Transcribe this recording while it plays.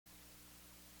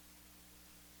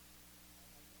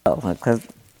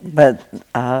but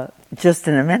just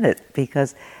in a minute,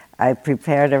 because I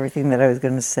prepared everything that I was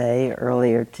going to say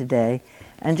earlier today,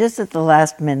 and just at the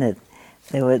last minute,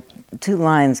 there were 2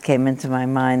 lines came into my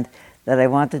mind that I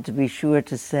wanted to be sure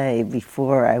to say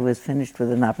before I was finished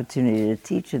with an opportunity to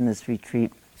teach in this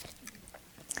retreat.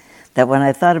 That when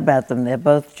I thought about them, they're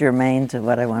both germane to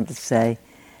what I want to say,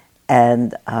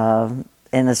 and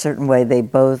in a certain way, they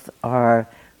both are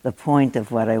the point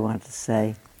of what I want to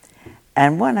say.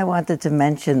 And one, I wanted to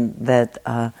mention that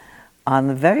on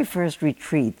the very first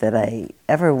retreat that I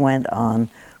ever went on,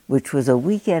 which was a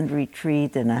weekend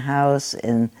retreat in a house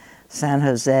in San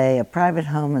Jose, a private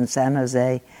home in San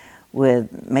Jose,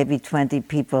 with maybe 20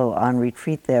 people on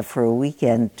retreat there for a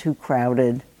weekend, too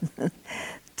crowded,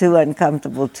 too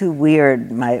uncomfortable, too weird.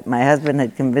 My husband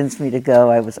had convinced me to go.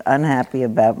 I was unhappy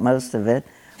about most of it,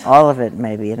 all of it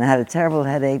maybe, and I had a terrible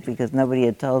headache because nobody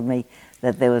had told me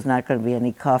that there was not going to be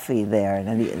any coffee there.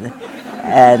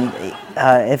 And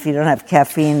if you don't have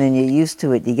caffeine and you're used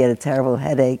to it, you get a terrible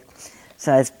headache.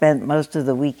 So I spent most of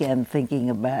the weekend thinking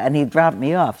about, and he dropped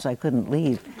me off, so I couldn't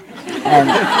leave.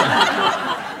 And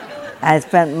I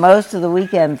spent most of the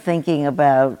weekend thinking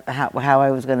about how I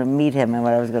was going to meet him and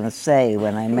what I was going to say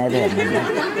when I met him.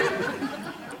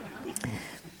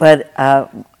 But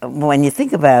when you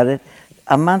think about it,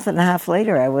 a month and a half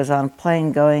later, I was on a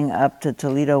plane going up to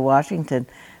Toledo, Washington,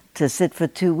 to sit for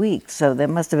 2 weeks. So there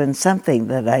must have been something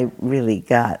that I really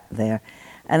got there.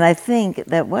 And I think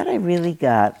that what I really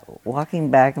got, walking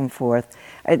back and forth,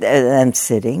 and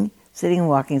sitting and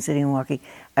walking,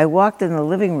 I walked in the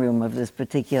living room of this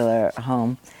particular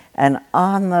home, and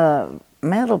on the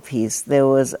mantelpiece there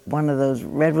was one of those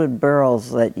redwood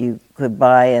burls that you could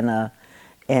buy in a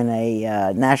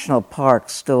national park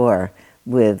store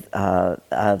with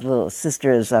little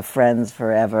Sisters of Friends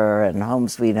Forever and Home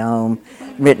Sweet Home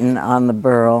written on the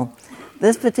burl.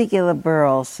 This particular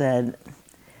burl said,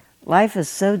 "Life is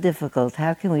so difficult,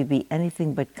 how can we be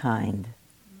anything but kind?"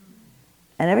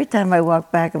 And every time I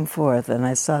walked back and forth and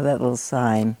I saw that little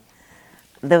sign,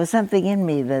 there was something in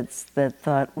me that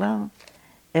thought, well,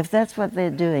 if that's what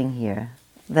they're doing here,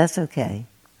 that's okay.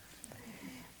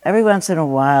 Every once in a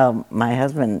while, my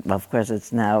husband, well, of course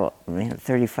it's now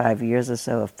 35 years or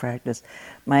so of practice,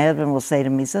 my husband will say to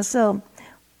me, "So,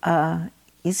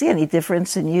 you see any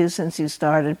difference in you since you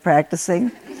started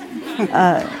practicing?"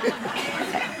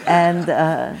 And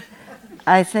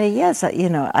I say, yes,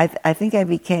 I think I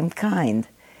became kind.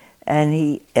 And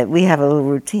we have a little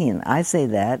routine. I say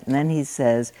that, and then he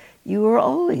says, "You were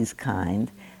always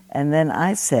kind." And then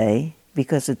I say,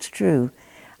 because it's true,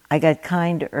 I got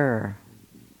kinder.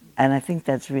 And I think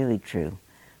that's really true,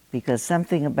 because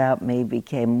something about me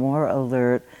became more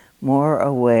alert, more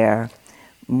aware,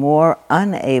 more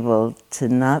unable to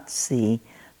not see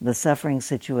the suffering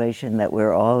situation that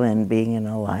we're all in, being in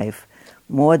a life,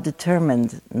 more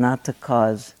determined not to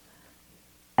cause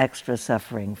extra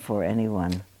suffering for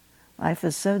anyone. Life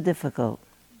is so difficult.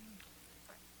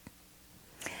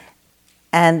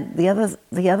 And the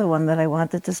other one that I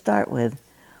wanted to start with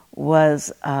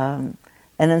was an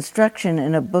instruction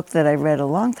in a book that I read a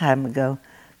long time ago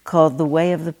called The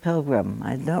Way of the Pilgrim.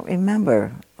 I don't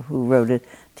remember who wrote it.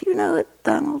 Do you know it,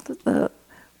 Donald? The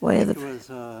Way of the Pilgrim? It was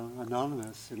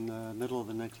anonymous in the middle of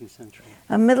the 19th century.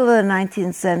 A middle of the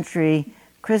 19th century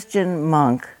Christian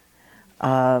monk.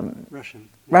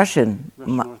 Russian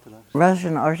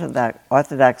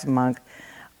Orthodox monk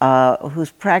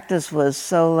whose practice was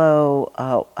solo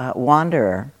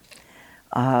wanderer,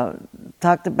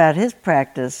 talked about his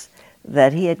practice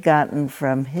that he had gotten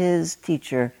from his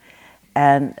teacher,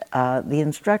 and the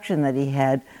instruction that he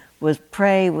had was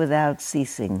pray without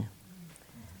ceasing.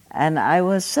 And I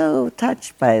was so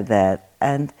touched by that.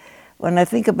 And when I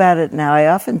think about it now, I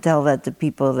often tell that to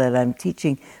people that I'm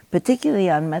teaching,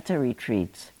 particularly on metta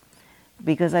retreats,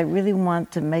 because I really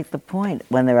want to make the point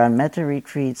when they're on metta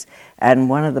retreats, and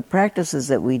one of the practices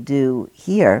that we do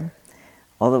here,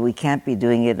 although we can't be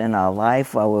doing it in our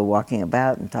life while we're walking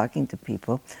about and talking to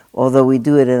people, although we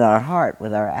do it in our heart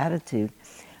with our attitude,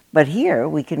 but here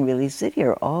we can really sit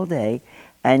here all day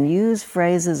and use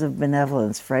phrases of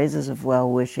benevolence, phrases of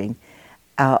well-wishing,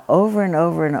 over and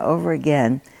over and over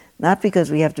again, not because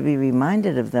we have to be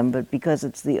reminded of them, but because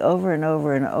it's the over and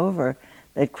over and over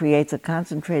that creates a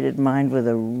concentrated mind with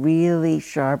a really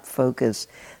sharp focus,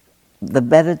 the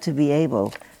better to be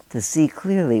able to see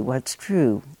clearly what's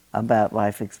true about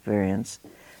life experience,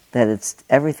 that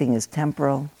everything is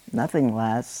temporal, nothing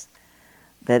lasts,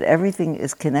 that everything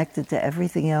is connected to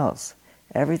everything else.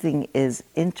 Everything is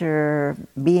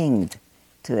interbeinged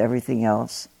to everything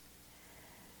else.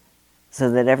 so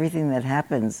that everything that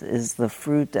happens is the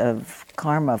fruit of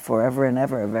karma forever and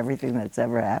ever, of everything that's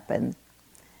ever happened.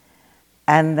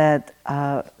 And that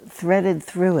threaded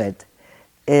through it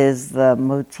is the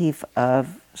motif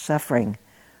of suffering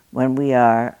when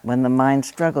the mind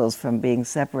struggles from being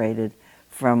separated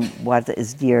from what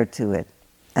is dear to it.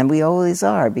 And we always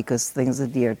are, because things are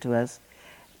dear to us,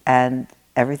 and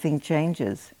everything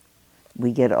changes.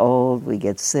 We get old, we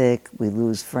get sick, we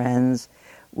lose friends,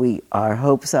 our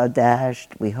hopes are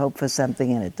dashed, we hope for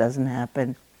something and it doesn't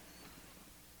happen.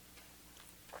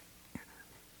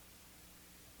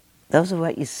 Those are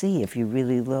what you see if you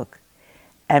really look.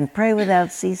 And pray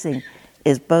without ceasing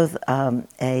is both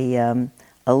a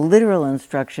literal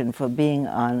instruction for being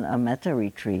on a metta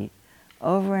retreat,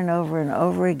 over and over and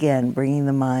over again, bringing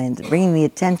the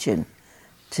attention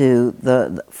to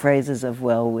the phrases of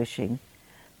well-wishing,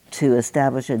 to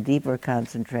establish a deeper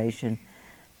concentration,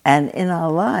 and in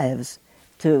our lives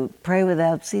to pray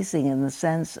without ceasing in the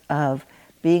sense of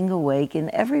being awake in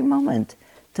every moment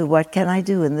to what can I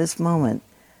do in this moment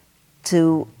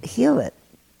to heal it,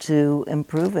 to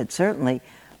improve it. Certainly,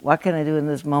 what can I do in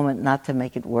this moment not to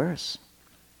make it worse?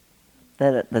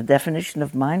 That the definition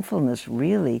of mindfulness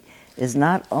really is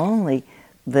not only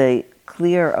the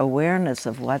clear awareness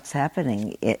of what's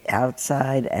happening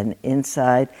outside and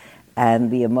inside,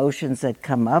 and the emotions that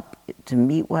come up to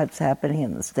meet what's happening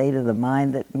and the state of the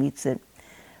mind that meets it,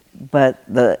 but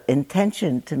the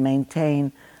intention to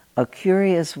maintain a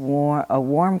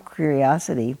warm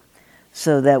curiosity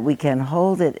so that we can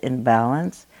hold it in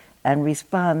balance and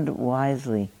respond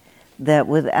wisely. That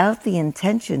without the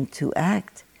intention to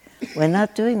act, we're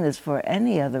not doing this for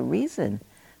any other reason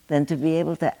than to be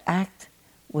able to act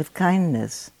with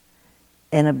kindness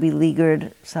in a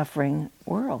beleaguered, suffering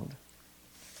world.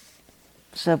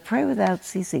 So pray without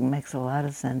ceasing makes a lot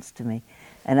of sense to me.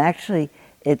 And actually,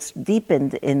 it's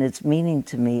deepened in its meaning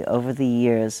to me over the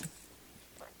years.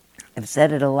 I've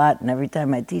said it a lot, and every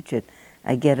time I teach it,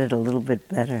 I get it a little bit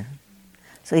better.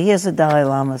 So here's a Dalai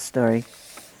Lama story.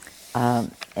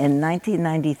 In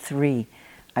 1993,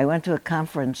 I went to a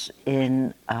conference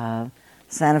in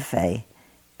Santa Fe,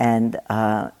 and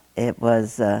it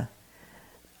was in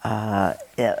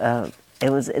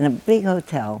a big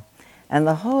hotel, and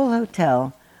the whole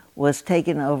hotel was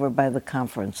taken over by the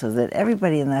conference, so that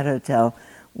everybody in that hotel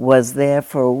was there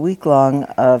for a week long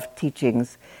of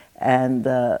teachings, and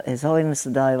His Holiness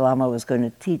the Dalai Lama was going to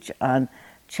teach on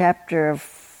chapter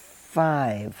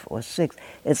 5 or 6.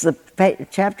 It's the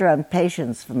chapter on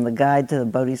patience from the Guide to the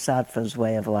Bodhisattva's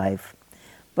Way of Life.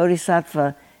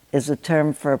 Bodhisattva is a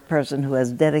term for a person who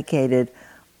has dedicated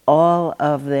all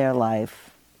of their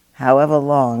life, however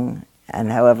long and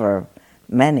however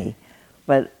many,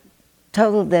 but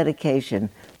total dedication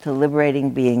to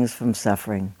liberating beings from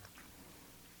suffering,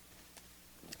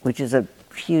 which is a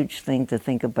huge thing to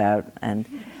think about. And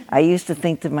I used to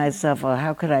think to myself, well,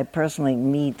 how could I personally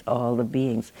meet all the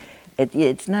beings?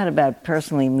 It's not about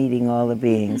personally meeting all the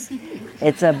beings.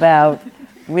 It's about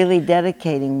really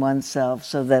dedicating oneself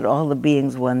so that all the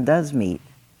beings one does meet,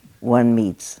 one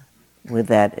meets with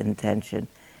that intention.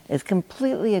 It's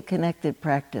completely a connected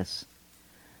practice.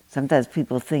 Sometimes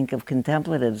people think of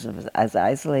contemplatives as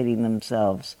isolating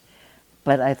themselves,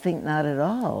 but I think not at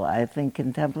all. I think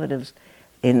contemplatives,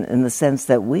 in the sense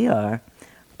that we are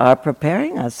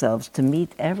preparing ourselves to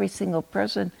meet every single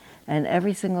person and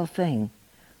every single thing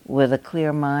with a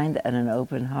clear mind and an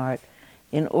open heart,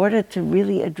 in order to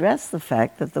really address the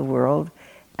fact that the world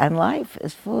and life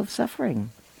is full of suffering.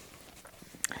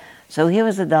 So here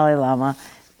was the Dalai Lama,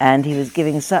 and he was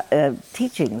giving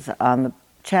teachings on the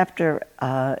chapter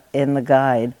in the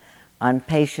guide on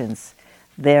patience.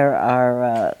 There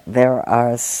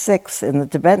are 6 in the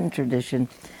Tibetan tradition.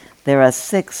 There are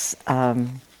 6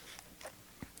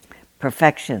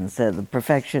 perfections: the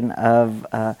perfection of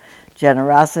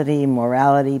generosity,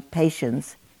 morality,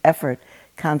 patience, effort,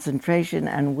 concentration,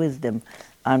 and wisdom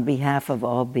on behalf of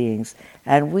all beings.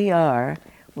 And we are,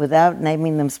 without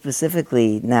naming them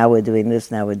specifically, now we're doing this,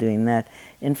 now we're doing that.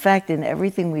 In fact, in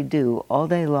everything we do all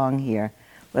day long here,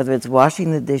 whether it's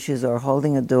washing the dishes or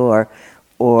holding a door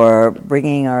or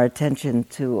bringing our attention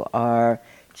to our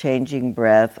changing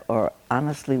breath or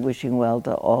honestly wishing well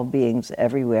to all beings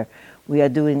everywhere, we are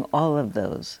doing all of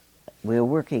those. We are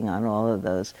working on all of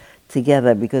those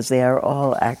together because they are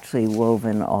all actually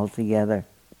woven all together.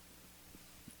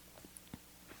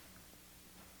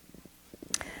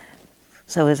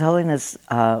 So His Holiness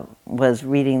was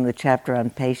reading the chapter on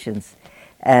patience,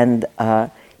 and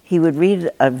he would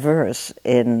read a verse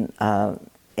in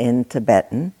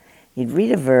Tibetan. He'd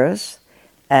read a verse,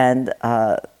 and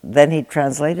then he'd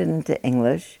translate it into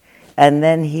English, and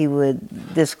then he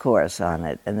would discourse on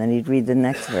it, and then he'd read the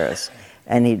next verse,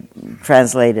 and he'd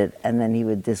translate it, and then he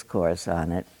would discourse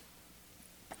on it.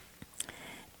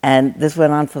 And this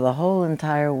went on for the whole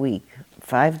entire week,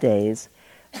 5 days,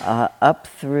 up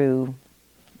through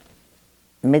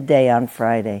midday on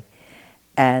Friday.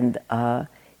 And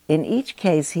in each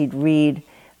case, he'd read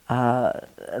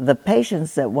the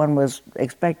patience that one was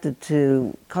expected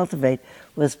to cultivate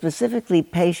was specifically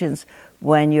patience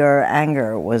when your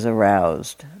anger was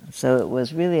aroused. So it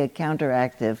was really a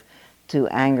counteractive to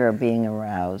anger being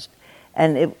aroused.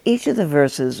 And each of the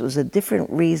verses was a different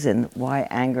reason why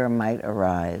anger might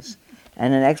arise,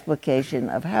 and an explication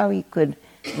of how you could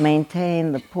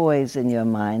maintain the poise in your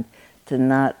mind to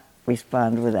not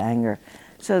respond with anger.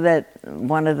 So that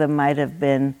one of them might have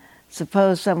been,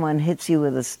 suppose someone hits you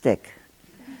with a stick.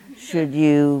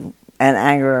 And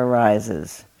anger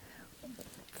arises.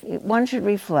 One should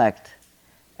reflect.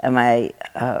 Am I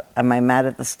mad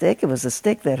at the stick? It was the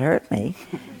stick that hurt me.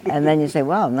 And then you say,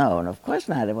 well, no, and of course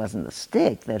not. It wasn't the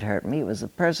stick that hurt me. It was the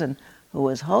person who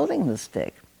was holding the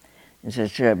stick. And so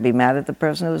should I be mad at the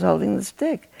person who was holding the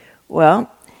stick?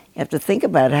 Well, you have to think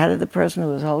about how did the person who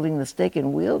was holding the stick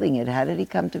and wielding it, how did he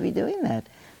come to be doing that?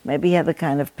 Maybe he had the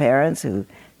kind of parents who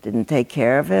didn't take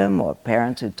care of him, or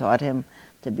parents who taught him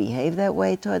to behave that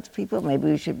way towards people.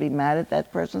 Maybe we should be mad at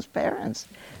that person's parents.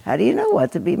 How do you know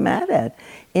what to be mad at?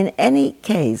 In any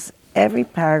case, every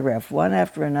paragraph, one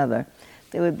after another,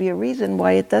 there would be a reason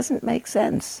why it doesn't make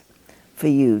sense for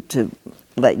you to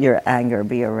let your anger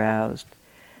be aroused.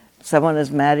 Someone is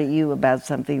mad at you about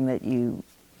something that you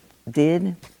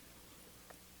did.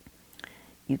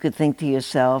 You could think to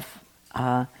yourself,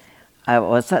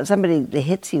 or somebody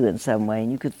hits you in some way,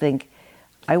 and you could think,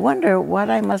 I wonder what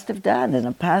I must have done in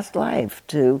a past life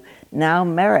to now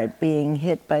merit being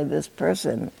hit by this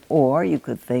person. Or you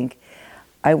could think,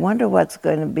 I wonder what's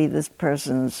going to be this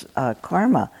person's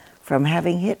karma from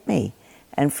having hit me,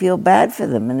 and feel bad for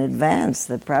them in advance,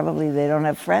 that probably they don't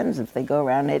have friends if they go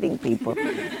around hitting people.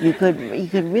 You could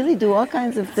really do all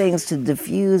kinds of things to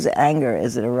diffuse anger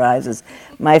as it arises.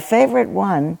 My favorite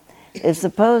one is,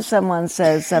 suppose someone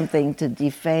says something to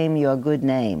defame your good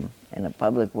name in a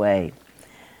public way,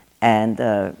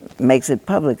 and makes it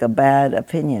public, a bad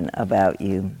opinion about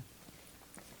you,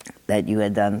 that you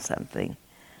had done something,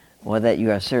 or that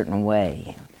you're a certain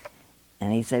way.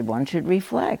 And he said, one should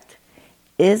reflect.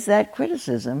 Is that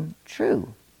criticism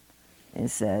true? He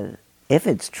said, if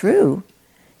it's true,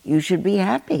 you should be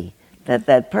happy that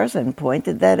that person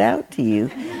pointed that out to you,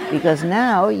 because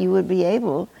now you would be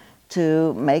able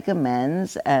to make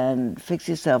amends and fix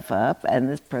yourself up, and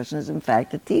this person is in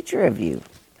fact a teacher of you.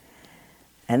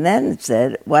 And then it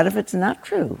said, what if it's not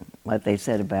true, what they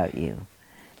said about you?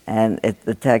 And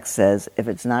the text says, if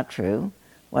it's not true,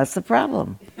 what's the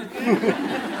problem?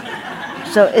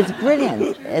 So it's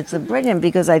brilliant. It's brilliant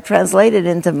because I translate it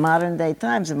into modern day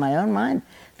times in my own mind.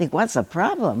 I think, what's the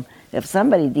problem? If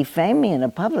somebody defamed me in a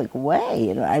public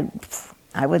way,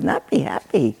 I would not be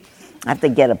happy. I have to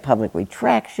get a public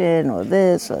retraction or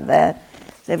this or that.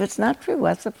 So if it's not true,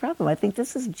 what's the problem? I think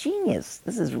this is genius.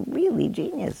 This is really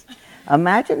genius.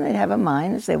 Imagine they have a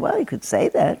mind and say, well, you could say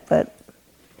that, but...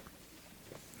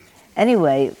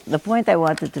 Anyway, the point I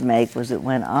wanted to make was it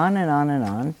went on and on and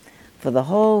on for the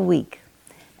whole week.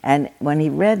 And when he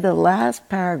read the last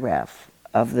paragraph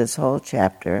of this whole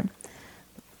chapter,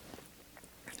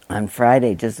 on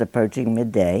Friday, just approaching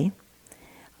midday,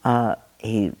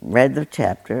 he read the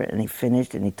chapter and he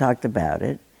finished and he talked about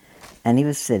it, and he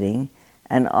was sitting,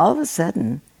 and all of a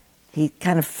sudden he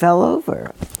kind of fell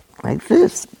over like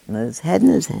this, with his head in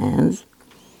his hands,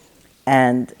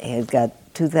 and he's got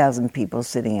 2,000 people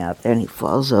sitting out there, and he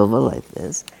falls over like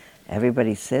this.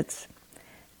 Everybody sits,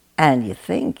 and you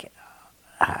think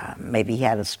maybe he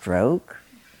had a stroke,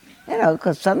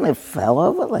 because suddenly it fell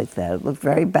over like that. It looked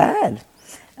very bad.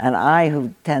 And I,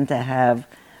 who tend to have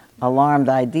alarmed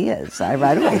ideas, I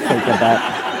right away think about,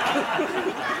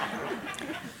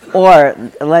 or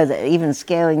even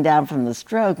scaling down from the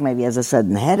stroke, maybe he has a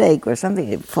sudden headache or something,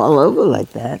 he'd fall over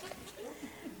like that.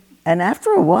 And after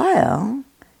a while,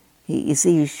 you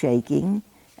see he's shaking,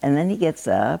 and then he gets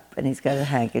up, and he's got a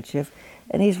handkerchief,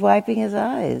 and he's wiping his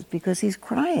eyes because he's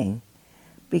crying.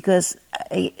 Because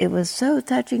it was so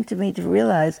touching to me to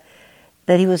realize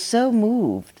that he was so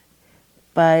moved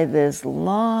by this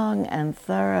long and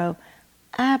thorough,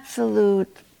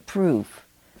 absolute proof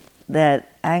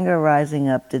that anger rising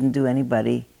up didn't do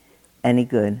anybody any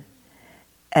good.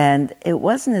 And it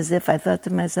wasn't as if I thought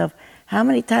to myself, how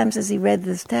many times has he read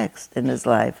this text in his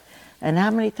life? And how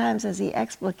many times has he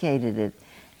explicated it?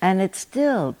 And it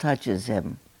still touches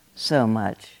him so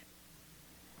much.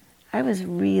 I was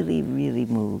really, really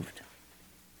moved.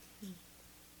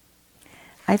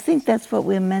 I think that's what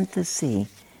we're meant to see.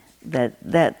 That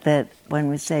when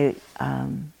we say, we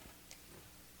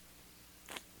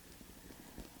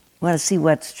want to see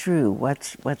what's true,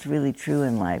 what's really true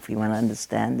in life. We want to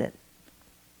understand it.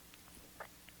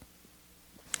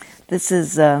 This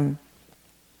is Nyoshul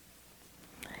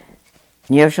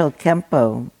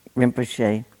Kempo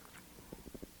Rinpoche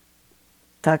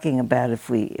talking about if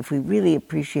we really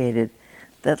appreciated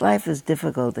that life is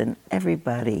difficult and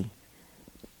everybody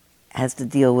has to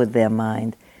deal with their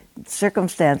mind.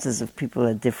 Circumstances of people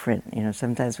are different.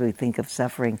 Sometimes we think of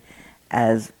suffering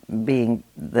as being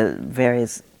the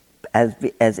various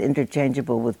as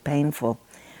interchangeable with painful,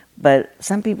 but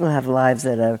some people have lives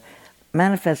that are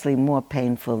manifestly more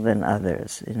painful than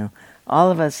others.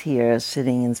 All of us here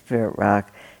sitting in Spirit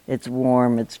Rock, it's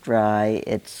warm, it's dry,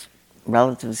 it's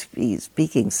relatively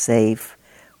speaking safe.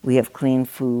 We have clean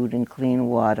food and clean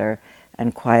water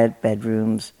and quiet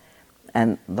bedrooms,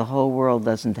 and the whole world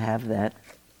doesn't have that.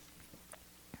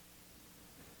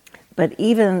 But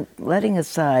even letting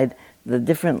aside the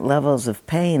different levels of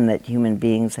pain that human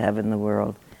beings have in the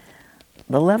world,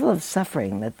 the level of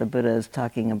suffering that the Buddha is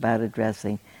talking about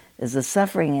addressing is the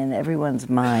suffering in everyone's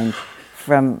mind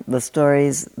from the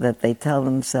stories that they tell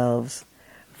themselves,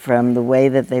 from the way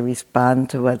that they respond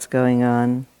to what's going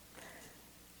on,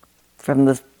 from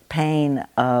the pain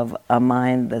of a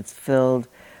mind that's filled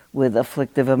with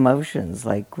afflictive emotions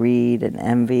like greed and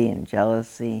envy and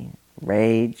jealousy,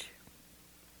 rage.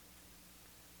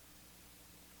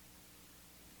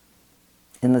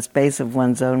 In the space of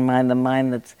one's own mind, the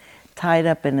mind that's tied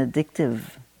up in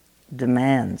addictive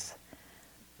demands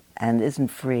and isn't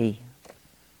free.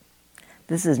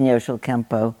 This is Nyoshul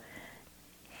Kempo.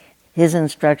 His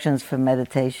instructions for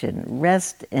meditation: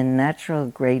 rest in natural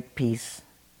great peace.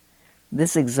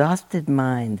 This exhausted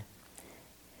mind,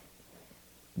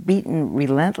 beaten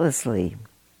relentlessly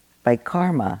by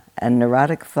karma and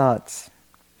neurotic thoughts,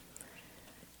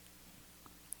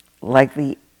 like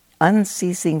the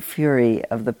unceasing fury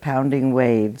of the pounding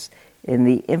waves in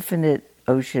the infinite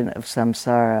ocean of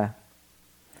samsara.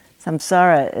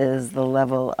 Samsara is the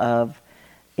level of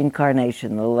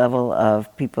incarnation, the level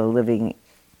of people living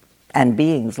and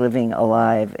beings living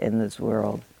alive in this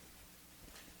world.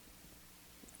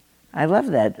 I love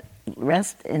that.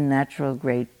 Rest in natural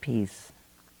great peace.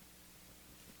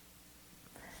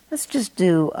 Let's just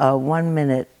do a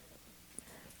 1-minute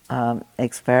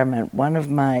experiment. One of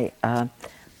my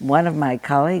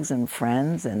colleagues and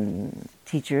friends and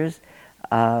teachers,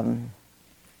 Ajahn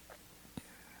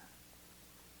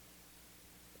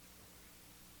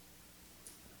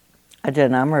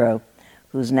Amaro,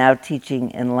 who's now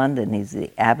teaching in London, he's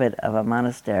the abbot of a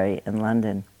monastery in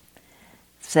London,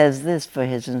 says this for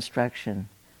his instruction.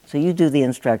 So you do the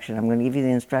instruction. I'm going to give you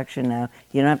the instruction now.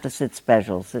 You don't have to sit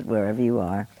special. Sit wherever you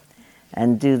are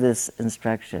and do this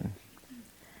instruction.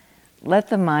 Let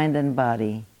the mind and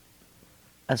body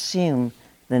assume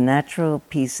the natural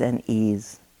peace and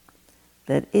ease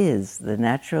that is the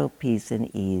natural peace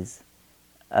and ease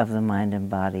of the mind and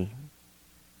body.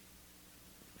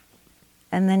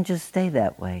 And then just stay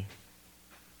that way.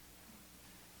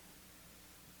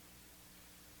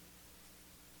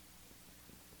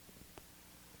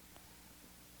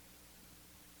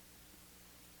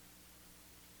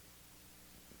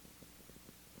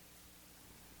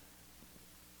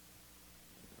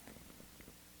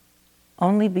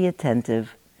 Only be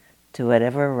attentive to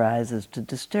whatever arises to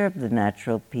disturb the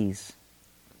natural peace.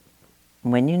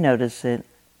 When you notice it,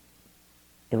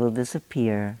 it will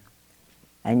disappear,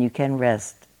 and you can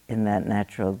rest in that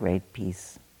natural great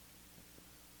peace.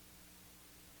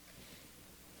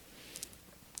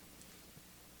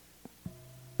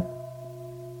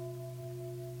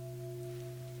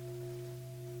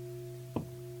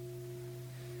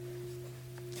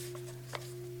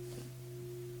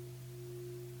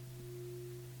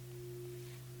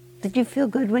 Did you feel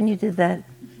good when you did that?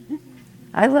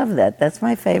 I love that. That's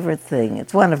my favorite thing.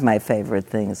 It's one of my favorite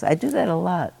things. I do that a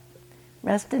lot.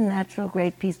 Rest in natural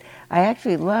great peace. I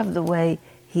actually love the way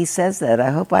he says that.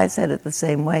 I hope I said it the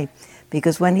same way.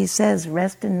 Because when he says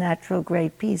rest in natural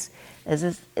great peace, as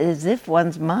if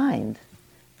one's mind,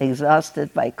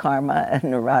 exhausted by karma and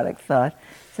neurotic thought,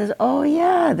 says, oh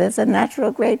yeah, there's a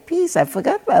natural great peace. I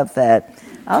forgot about that.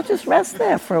 I'll just rest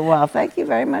there for a while. Thank you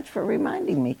very much for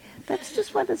reminding me. That's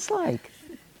just what it's like.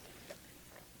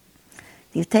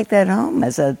 You take that home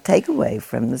as a takeaway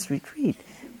from this retreat.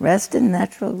 Rest in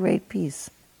natural great peace.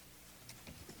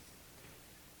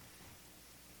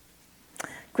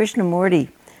 Krishnamurti,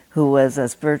 who was a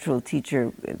spiritual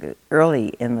teacher early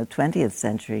in the 20th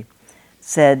century,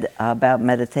 said about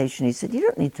meditation, he said, you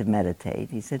don't need to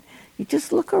meditate. He said, you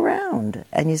just look around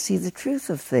and you see the truth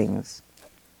of things.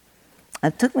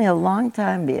 It took me a long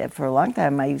time. For a long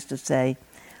time I used to say,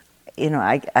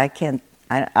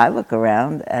 I look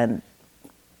around and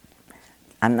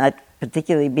I'm not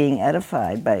particularly being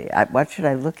edified by what should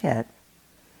I look at?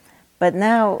 But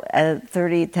now, 10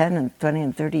 and 20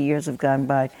 and 30 years have gone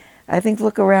by, I think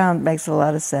look around makes a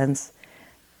lot of sense.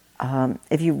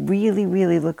 If you really,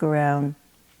 really look around,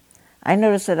 I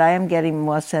notice that I am getting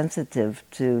more sensitive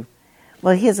to,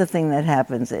 well, here's the thing that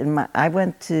happens. I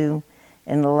went to,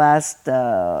 in the last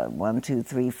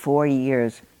 4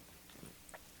 years,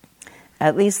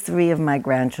 at least 3 of my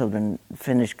grandchildren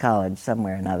finished college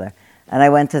somewhere or another, and I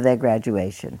went to their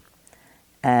graduation.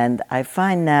 And I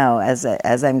find now,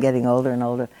 as I'm getting older and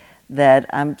older, that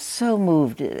I'm so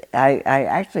moved. I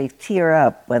actually tear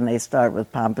up when they start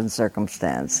with pomp and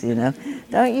circumstance,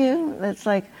 Don't you? It's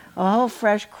like a whole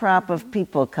fresh crop of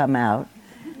people come out,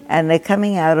 and they're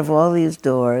coming out of all these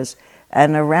doors,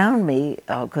 and around me,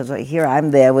 because here I'm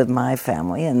there with my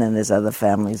family, and then there's other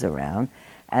families around,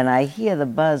 and I hear the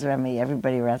buzz around me,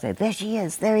 everybody around say, there she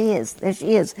is, there he is, there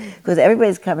she is. Because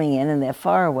everybody's coming in and they're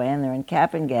far away and they're in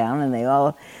cap and gown and they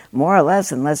all, more or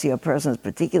less, unless your person is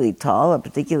particularly tall or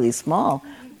particularly small,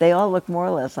 they all look more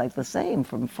or less like the same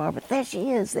from far. But there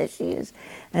she is, there she is.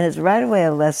 And it's right away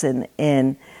a lesson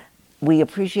in we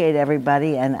appreciate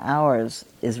everybody and ours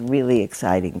is really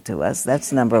exciting to us.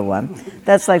 That's number one.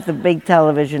 That's like the big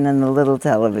television and the little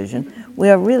television. We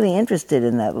are really interested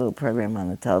in that little program on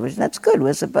the television. That's good.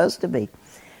 We're supposed to be.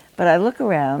 But I look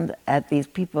around at these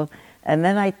people and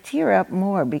then I tear up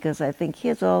more because I think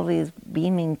here's all these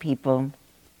beaming people.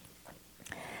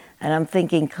 And I'm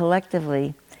thinking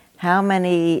collectively, how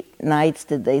many nights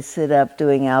did they sit up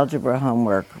doing algebra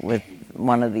homework with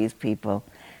one of these people?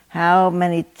 How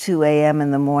many 2 a.m.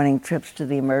 in the morning trips to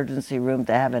the emergency room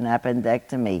to have an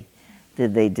appendectomy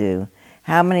did they do?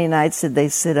 How many nights did they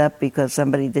sit up because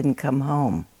somebody didn't come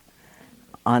home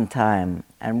on time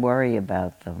and worry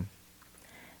about them?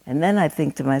 And then I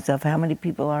think to myself, how many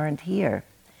people aren't here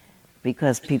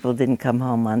because people didn't come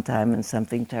home on time and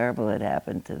something terrible had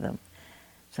happened to them?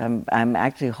 So I'm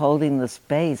actually holding the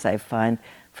space, I find,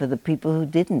 for the people who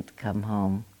didn't come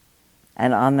home.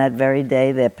 And on that very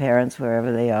day, their parents,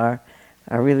 wherever they are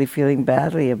really feeling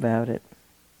badly about it.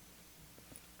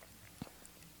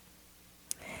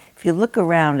 If you look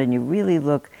around and you really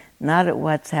look not at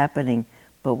what's happening,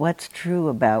 but what's true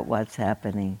about what's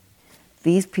happening,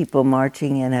 these people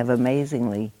marching in have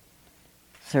amazingly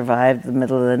survived the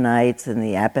middle of the nights and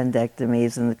the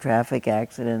appendectomies and the traffic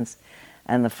accidents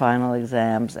and the final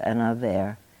exams and are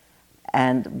there.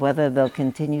 And whether they'll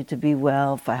continue to be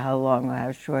well, for how long or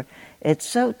how short, it's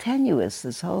so tenuous,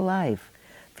 this whole life.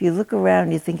 If you look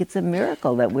around, you think it's a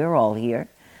miracle that we're all here.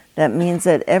 That means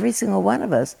that every single one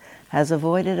of us has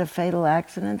avoided a fatal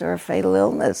accident or a fatal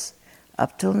illness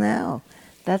up till now.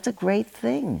 That's a great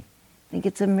thing. I think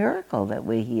it's a miracle that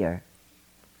we're here.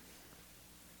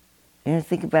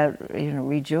 Think about,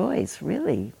 rejoice,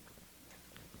 really.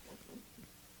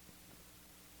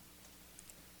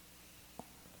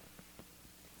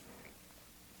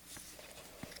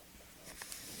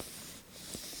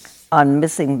 On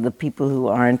missing the people who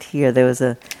aren't here, there was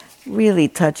a really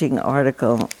touching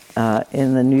article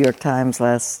in the New York Times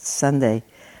last Sunday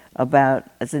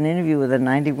it's an interview with a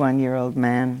 91-year-old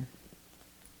man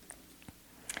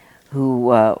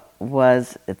who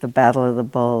was at the Battle of the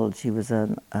Bulge. He was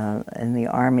in the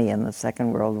army in the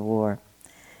Second World War.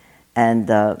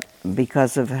 And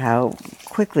because of how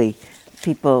quickly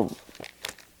people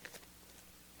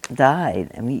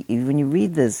died, I mean, when you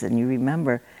read this and you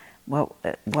remember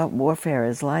what warfare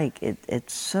is like,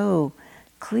 it's so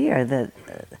clear that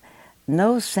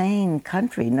no sane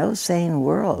country, no sane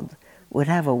world would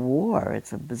have a war.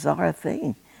 It's a bizarre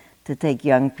thing to take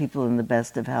young people in the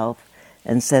best of health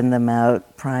and send them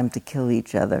out primed to kill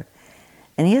each other.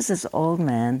 And here's this old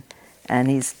man, and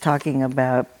he's talking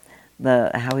about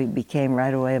how he became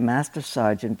right away a master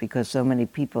sergeant because so many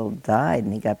people died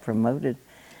and he got promoted.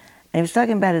 And he was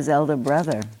talking about his older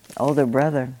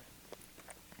brother.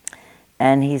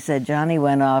 And he said, Johnny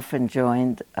went off and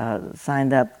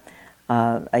signed up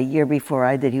a year before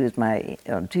I did. He was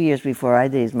 2 years before I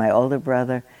did. He's my older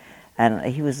brother. And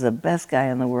he was the best guy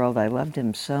in the world. I loved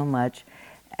him so much.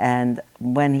 And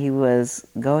when he was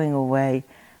going away,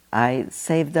 I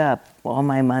saved up all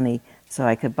my money so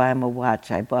I could buy him a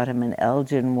watch. I bought him an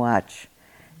Elgin watch.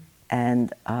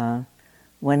 And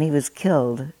when he was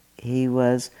killed, he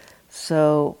was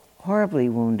so horribly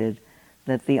wounded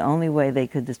that the only way they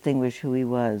could distinguish who he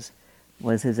was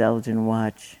his Elgin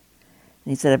watch. And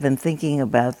he said, I've been thinking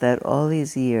about that all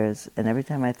these years, and every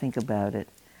time I think about it,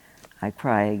 I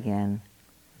cry again.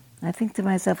 I think to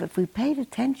myself, if we paid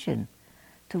attention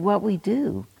to what we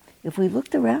do, if we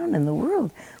looked around in the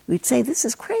world, we'd say, this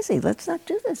is crazy, let's not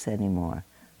do this anymore.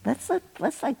 Let's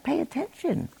pay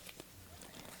attention.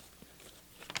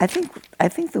 I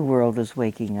think the world is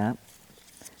waking up.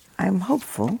 I'm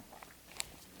hopeful.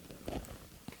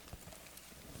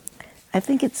 I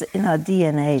think it's in our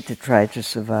DNA to try to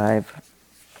survive.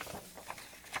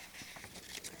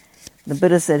 The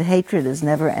Buddha said, hatred is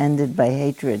never ended by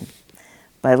hatred.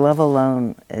 By love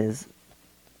alone is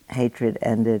hatred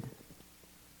ended.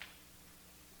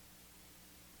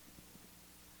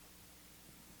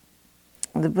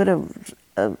 The Buddha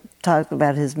talked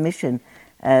about his mission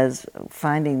as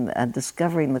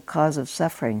discovering the cause of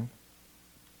suffering.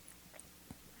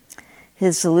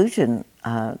 His solution,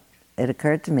 it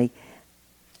occurred to me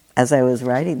as I was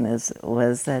writing this,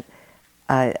 was that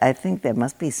I think there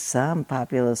must be some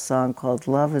popular song called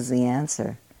 "Love is the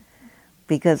Answer,"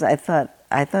 because I thought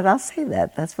I'll say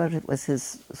that. That's what it was,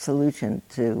 his solution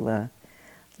to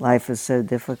life is so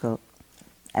difficult.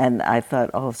 And I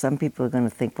thought, some people are going to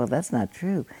think, well, that's not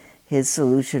true. His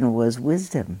solution was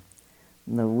wisdom.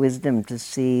 The wisdom to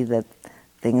see that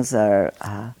things are,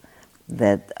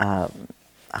 the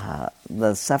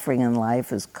suffering in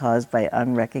life is caused by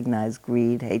unrecognized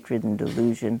greed, hatred, and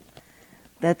delusion.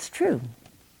 That's true.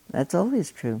 That's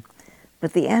always true.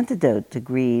 But the antidote to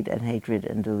greed and hatred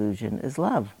and delusion is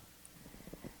love.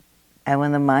 And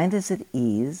when the mind is at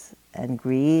ease, and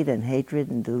greed and hatred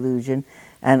and delusion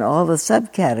and all the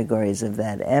subcategories of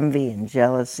that, envy and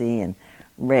jealousy and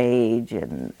rage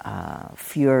and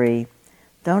fury,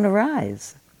 don't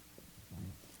arise.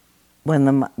 When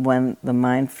the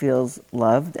mind feels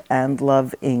loved and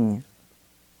loving.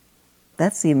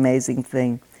 That's the amazing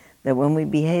thing, that when we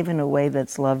behave in a way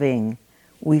that's loving,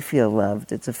 we feel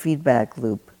loved. It's a feedback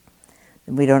loop.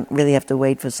 We don't really have to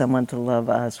wait for someone to love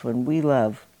us. When we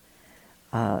love,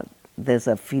 there's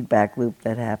a feedback loop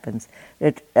that happens.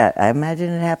 I imagine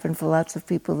it happened for lots of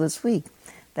people this week.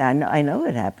 I know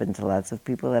it happened to lots of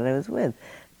people that I was with,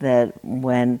 that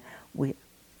when we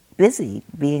busy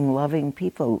being loving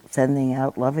people, sending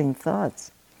out loving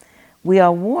thoughts, we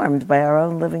are warmed by our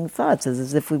own living thoughts. It's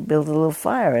as if we build a little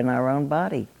fire in our own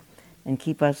body and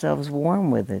keep ourselves warm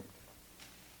with it.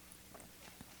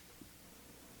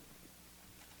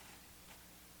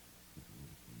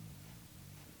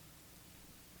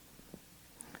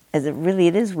 As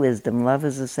it is wisdom. Love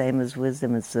is the same as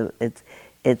wisdom.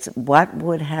 It's what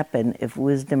would happen if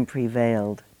wisdom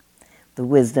prevailed. The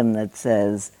wisdom that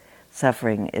says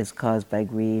suffering is caused by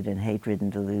greed and hatred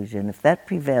and delusion. If that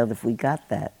prevailed, if we got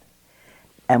that,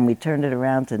 and we turned it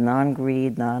around to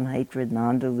non-greed, non-hatred,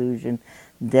 non-delusion,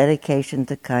 dedication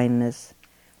to kindness,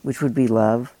 which would be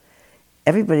love,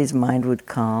 everybody's mind would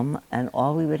calm, and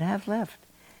all we would have left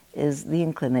is the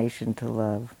inclination to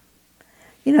love.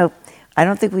 I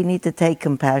don't think we need to take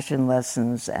compassion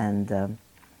lessons and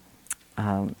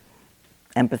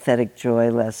empathetic joy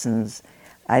lessons.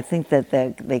 I think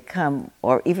that they come,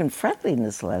 or even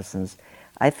friendliness lessons.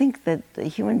 I think that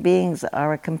human beings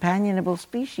are a companionable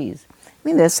species.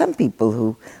 There's some people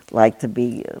who like to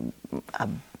be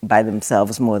by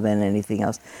themselves more than anything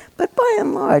else. But by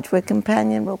and large, we're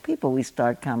companionable people. We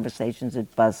start conversations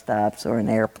at bus stops or in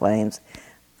airplanes.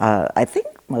 I think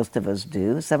most of us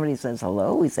do. Somebody says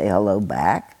hello, we say hello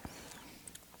back.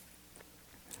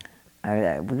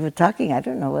 We were talking, I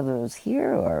don't know whether it was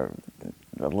here or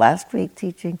the last week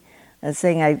teaching, I was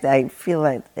saying I feel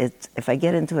like if I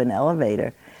get into an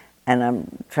elevator and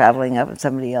I'm traveling up and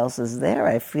somebody else is there,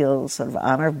 I feel sort of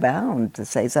honor-bound to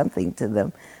say something to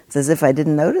them. It's as if I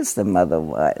didn't notice them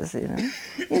otherwise,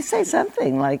 You say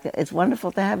something like, it's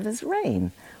wonderful to have this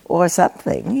rain, or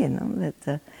something,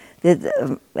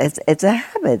 it's a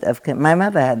habit of... My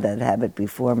mother had that habit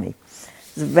before me.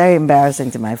 It's very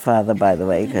embarrassing to my father, by the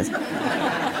way, because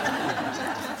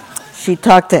she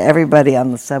talked to everybody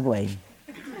on the subway,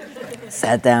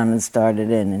 sat down and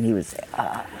started in, and he would say,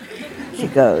 she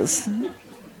goes.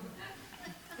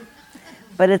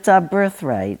 But it's our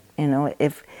birthright,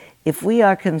 If we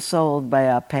are consoled by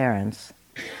our parents,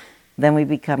 then we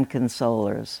become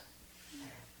consolers.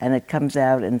 And it comes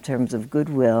out in terms of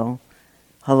goodwill,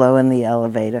 hello in the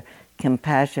elevator,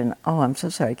 compassion, I'm so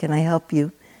sorry, can I help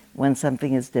you, when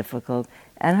something is difficult,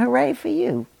 and hooray for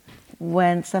you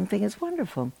when something is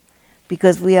wonderful.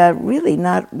 Because we are really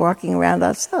not walking around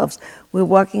ourselves. We're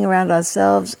walking around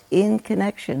ourselves in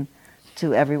connection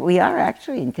to we are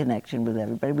actually in connection with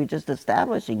everybody. We're just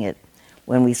establishing it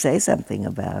when we say something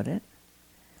about it.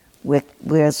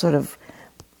 We're sort of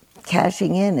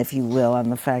cashing in, if you will, on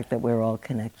the fact that we're all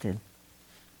connected.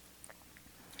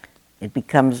 It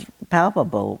becomes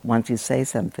palpable once you say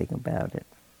something about it.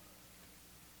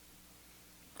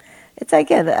 It's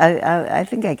again, I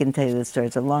think I can tell you this story.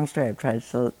 It's a long story. I've tried to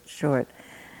sell it short.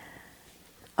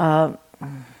 I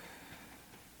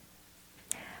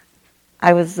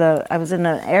was in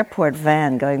an airport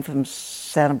van going from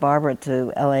Santa Barbara to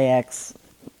LAX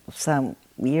some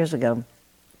years ago,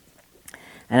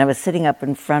 and I was sitting up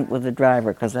in front with the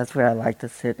driver because that's where I like to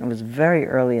sit. And it was very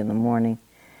early in the morning,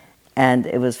 and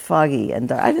it was foggy and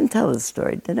dark. I didn't tell this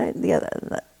story, did I?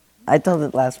 I told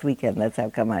it last weekend. That's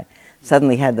how come I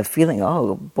suddenly had the feeling,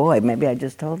 oh boy, maybe I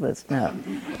just told this. No,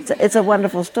 it's a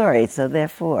wonderful story. So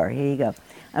therefore, here you go.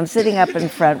 I'm sitting up in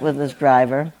front with this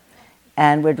driver,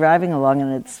 and we're driving along,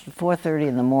 and it's 4:30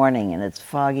 in the morning, and it's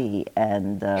foggy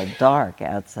and dark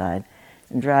outside,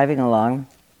 and driving along,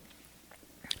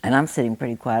 and I'm sitting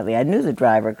pretty quietly. I knew the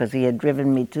driver because he had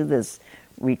driven me to this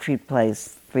retreat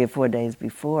place 3 or 4 days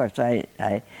before, so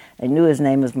I knew his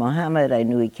name was Mohammed. I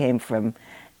knew he came from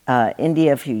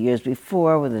India a few years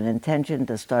before with an intention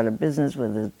to start a business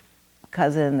with his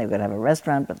cousin. They were going to have a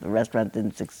restaurant, but the restaurant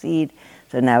didn't succeed.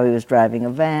 So now he was driving a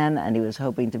van, and he was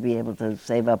hoping to be able to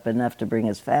save up enough to bring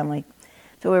his family.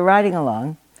 So we're riding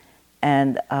along,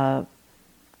 and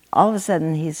all of a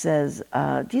sudden he says,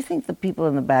 do you think the people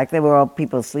in the back, they were all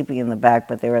people sleeping in the back,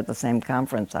 but they were at the same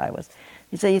conference I was.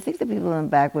 He said, you think the people in the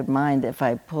back would mind if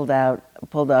I pulled off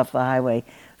the highway?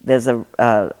 There's a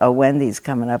Wendy's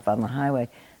coming up on the highway,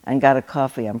 and got a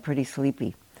coffee. I'm pretty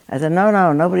sleepy. I said,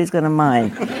 no, nobody's going to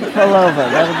mind. Pull over.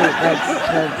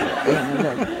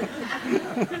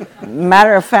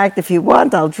 Matter of fact, if you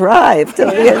want, I'll drive. He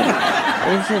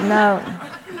said, no.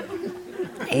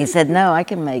 He said, no, I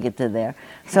can make it to there.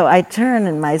 So I turn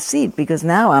in my seat because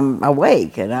now I'm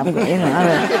awake and I'm.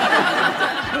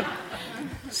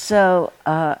 So,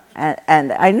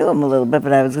 and I knew him a little bit,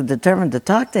 but I was determined to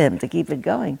talk to him to keep it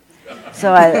going.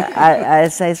 So I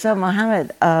say, so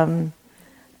Mohammed,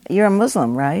 you're a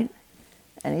Muslim, right?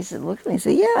 And he said, look at me. He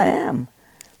said, yeah, I am.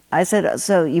 I said,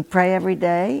 so you pray every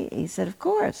day? He said, of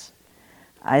course.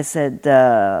 I said,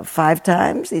 5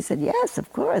 times? He said, yes,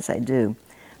 of course I do.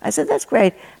 I said, that's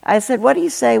great. I said, what do you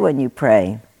say when you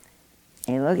pray?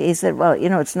 He said, well,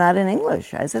 it's not in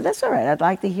English. I said, that's all right. I'd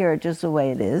like to hear it just the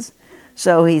way it is.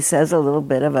 So he says a little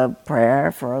bit of a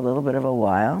prayer for a little bit of a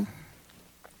while.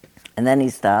 And then he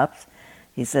stops.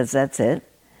 He says, that's it.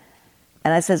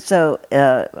 And I said, so,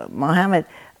 Mohammed,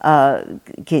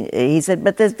 he said,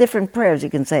 but there's different prayers. You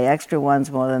can say extra ones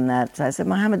more than that. So I said,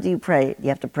 Mohammed, do you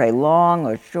have to pray long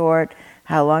or short?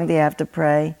 How long do you have to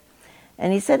pray?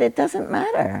 And he said, it doesn't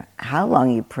matter how long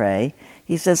you pray.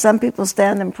 He says, some people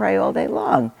stand and pray all day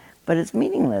long, but it's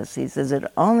meaningless. He says, it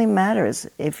only matters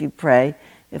if you pray,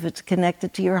 if it's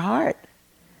connected to your heart.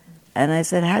 And I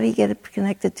said, how do you get it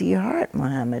connected to your heart,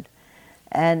 Mohammed?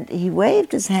 And he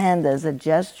waved his hand as a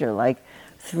gesture, like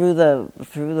through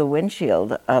the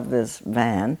windshield of this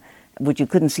van, which you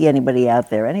couldn't see anybody out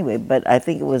there anyway, but I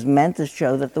think it was meant to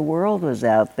show that the world was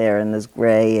out there in this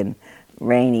gray and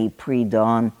rainy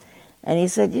pre-dawn. And he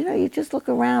said, you just look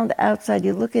around outside,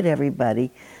 you look at everybody.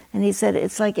 And he said,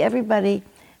 it's like everybody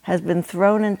has been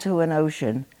thrown into an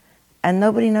ocean and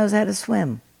nobody knows how to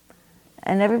swim.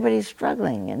 And everybody's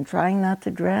struggling and trying not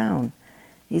to drown.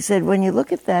 He said, when you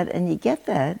look at that and you get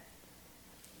that,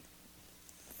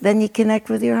 then you connect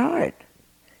with your heart.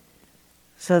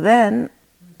 So then,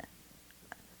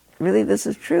 really this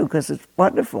is true because it's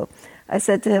wonderful. I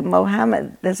said to him,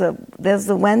 Mohammed, there's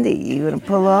the Wendy. You going to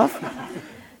pull off?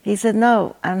 He said,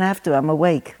 no, I don't have to. I'm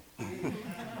awake.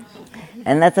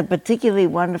 And that's a particularly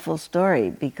wonderful story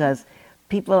because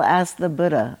people asked the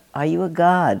Buddha, are you a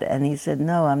god? And he said,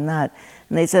 no, I'm not.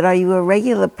 And they said, are you a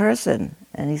regular person?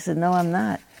 And he said, no, I'm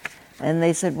not. And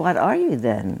they said, what are you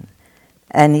then?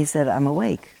 And he said, I'm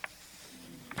awake.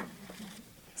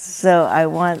 So I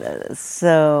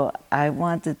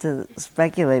wanted to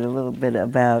speculate a little bit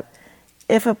about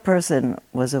if a person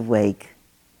was awake,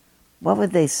 what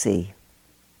would they see?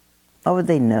 What would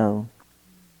they know?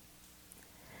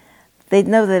 They'd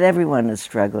know that everyone is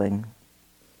struggling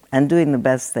and doing the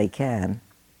best they can.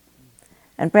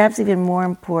 And perhaps even more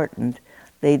important,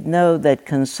 they'd know that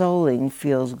consoling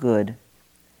feels good.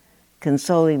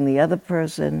 Consoling the other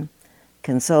person,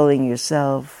 consoling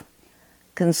yourself.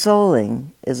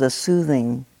 Consoling is a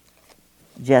soothing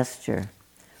gesture.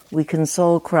 We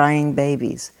console crying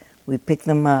babies. We pick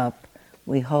them up,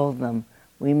 we hold them,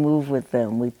 we move with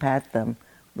them, we pat them.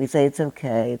 We say, it's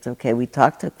okay, it's okay. We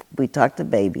talk to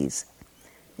babies.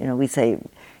 We say,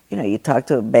 you talk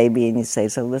to a baby and you say,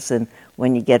 so listen,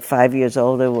 when you get 5 years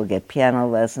older, we'll get piano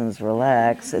lessons,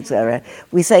 relax, etc.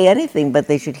 We say anything, but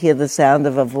they should hear the sound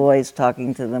of a voice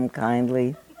talking to them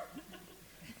kindly.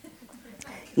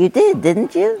 You did,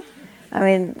 didn't you? I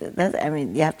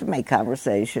mean, you have to make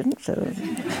conversation, so...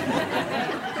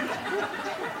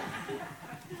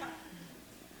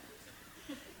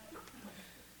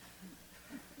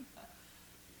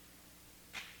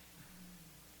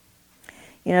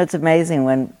 It's amazing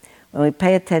when we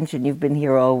pay attention. You've been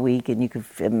here all week,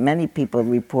 and many people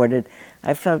reported,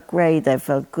 I felt great, I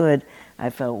felt good, I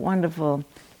felt wonderful.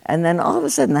 And then all of a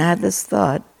sudden I had this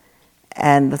thought,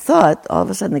 and the thought all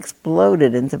of a sudden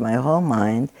exploded into my whole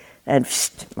mind, and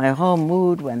my whole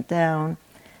mood went down,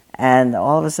 and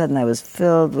all of a sudden I was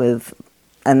filled with,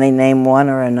 and they name one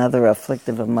or another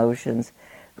afflictive emotions.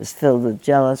 I was filled with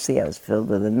jealousy, I was filled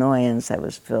with annoyance, I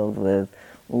was filled with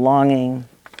longing.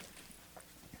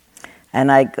 And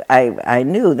I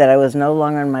knew that I was no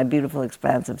longer in my beautiful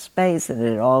expanse of space, and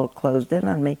it all closed in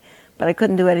on me, but I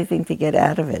couldn't do anything to get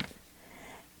out of it.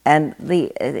 And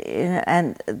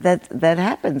that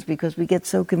happens because we get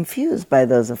so confused by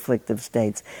those afflictive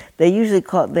states.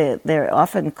 They're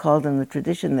often called in the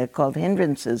tradition, they're called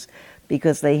hindrances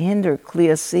because they hinder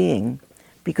clear seeing,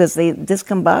 because they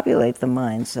discombobulate the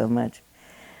mind so much.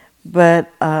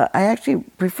 But I actually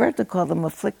prefer to call them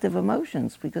afflictive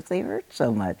emotions because they hurt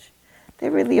so much. They're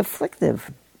really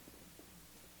afflictive.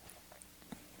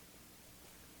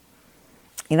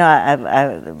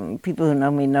 People who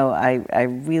know me know I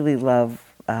really love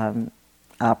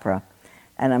opera.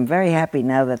 And I'm very happy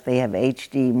now that they have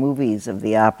HD movies of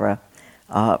the opera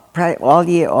all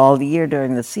year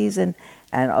during the season,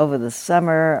 and over the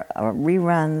summer,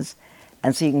 reruns.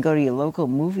 And so you can go to your local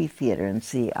movie theater and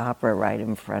see opera right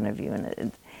in front of you.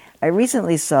 And I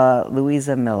recently saw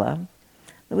Louisa Miller.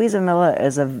 Louisa Miller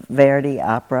is a Verdi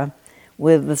opera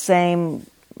with the same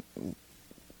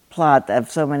plot of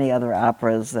so many other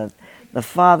operas, that the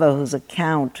father, who's a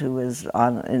count who is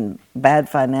in bad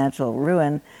financial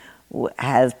ruin,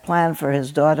 has planned for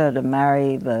his daughter to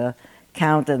marry the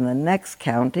count in the next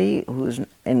county, who's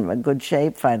in good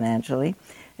shape financially,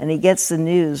 and he gets the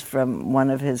news from one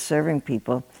of his serving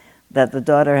people that the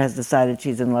daughter has decided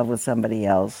she's in love with somebody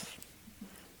else,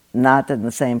 not in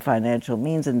the same financial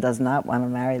means, and does not want to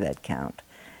marry that count.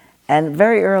 And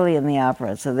very early in the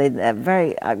opera, so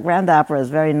grand opera is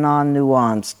very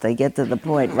non-nuanced. They get to the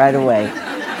point right away.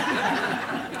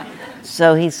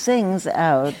 So he sings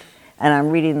out, and I'm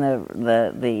reading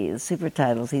the super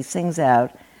titles. He sings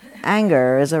out,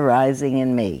 "Anger is arising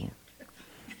in me."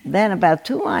 Then about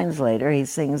 2 lines later, he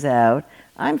sings out,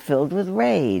 "I'm filled with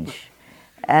rage."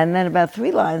 And then about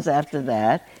 3 lines after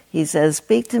that, he says,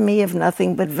 "Speak to me of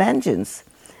nothing but vengeance."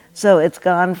 So it's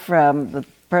gone from the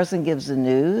person gives the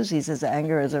news, he says,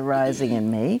 "Anger is arising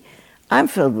in me. I'm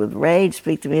filled with rage,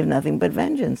 speak to me of nothing but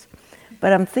vengeance."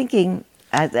 But I'm thinking,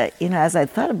 as I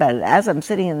thought about it, as I'm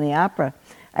sitting in the opera,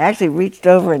 I actually reached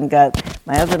over and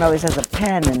my husband always has a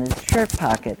pen in his shirt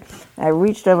pocket. I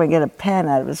reached over and get a pen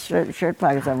out of his shirt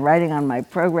pocket, so I'm writing on my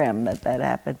program that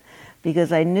happened,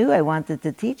 because I knew I wanted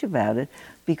to teach about it,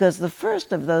 because the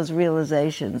first of those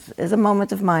realizations is a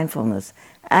moment of mindfulness.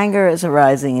 Anger is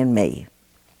arising in me.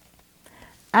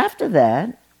 After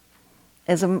that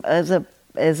is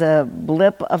a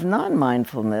blip of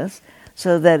non-mindfulness,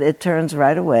 so that it turns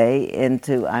right away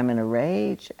into I'm in a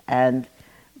rage and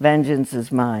vengeance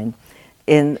is mine.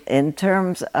 In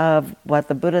terms of what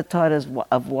the Buddha taught us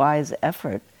of wise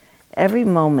effort, every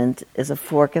moment is a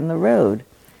fork in the road.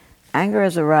 Anger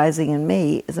is arising in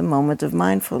me is a moment of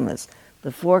mindfulness.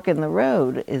 The fork in the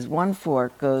road is one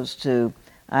fork goes to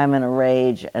I'm in a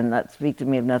rage and not speak to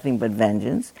me of nothing but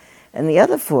vengeance. And the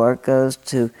other fork goes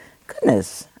to,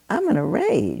 goodness, I'm in a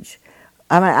rage.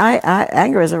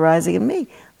 Anger is arising in me.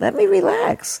 Let me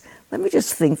relax. Let me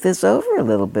just think this over a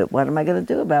little bit. What am I going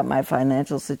to do about my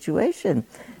financial situation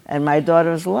and my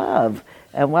daughter's love?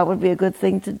 And what would be a good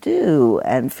thing to do?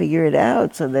 And figure it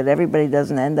out so that everybody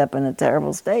doesn't end up in a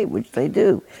terrible state, which they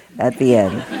do at the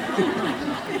end.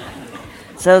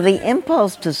 So the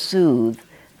impulse to soothe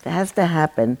has to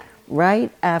happen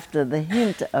right after the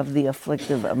hint of the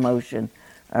afflictive emotion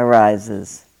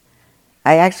arises.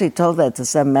 I actually told that to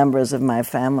some members of my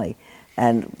family,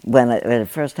 and when it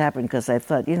first happened, because I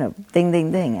thought, ding,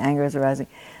 ding, ding, anger is arising.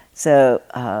 So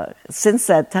since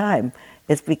that time,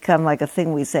 it's become like a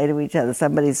thing we say to each other.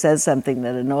 Somebody says something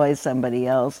that annoys somebody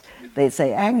else, they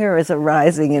say, anger is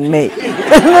arising in me.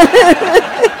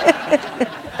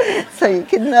 So you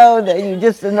can know that you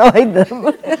just annoyed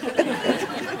them.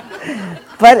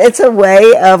 But it's a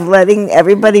way of letting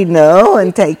everybody know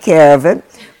and take care of it.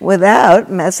 without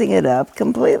messing it up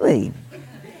completely.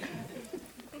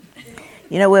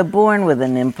 You know, we're born with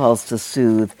an impulse to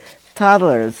soothe.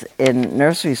 Toddlers in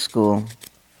nursery school,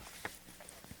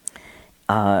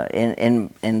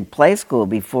 in play school,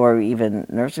 before even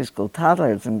nursery school,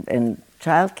 toddlers in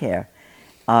childcare,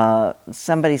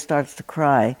 somebody starts to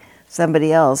cry,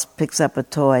 somebody else picks up a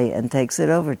toy and takes it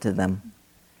over to them.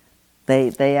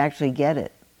 They actually get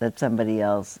it, that somebody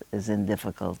else is in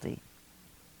difficulty.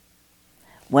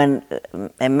 And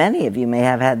many of you may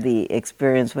have had the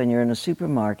experience when you're in a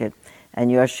supermarket and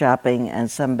you're shopping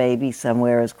and some baby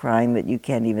somewhere is crying that you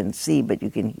can't even see but you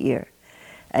can hear.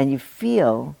 And you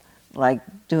feel like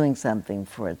doing something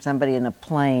for it. Somebody in a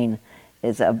plane,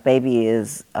 a baby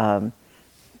is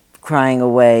crying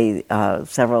away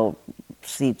several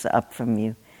seats up from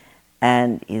you.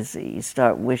 And you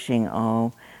start wishing,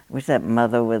 I wish that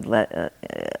mother would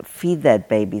feed that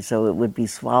baby so it would be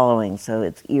swallowing, so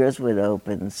its ears would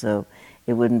open, so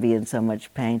it wouldn't be in so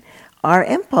much pain. Our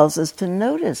impulse is to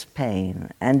notice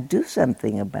pain and do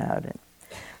something about it.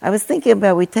 I was thinking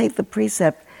about,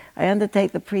 I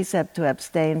undertake the precept to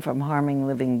abstain from harming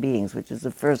living beings, which is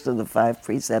the first of the 5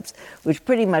 precepts, which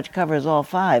pretty much covers all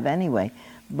 5 anyway,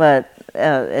 but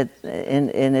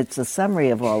it's a summary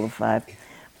of all the 5.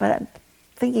 But I'm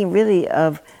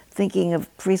thinking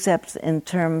of precepts in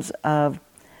terms of,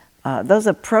 those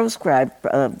are proscribed,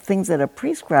 things that are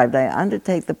prescribed. I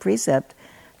undertake the precept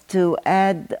to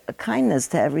add kindness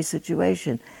to every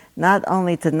situation, not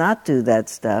only to not do that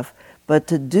stuff, but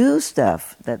to do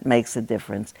stuff that makes a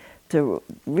difference, to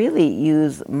really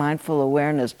use mindful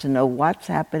awareness to know what's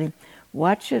happening,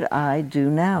 what should I do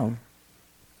now?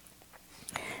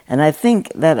 And I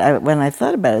think that when I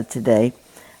thought about it today,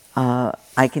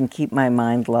 I can keep my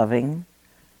mind loving,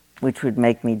 which would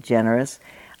make me generous.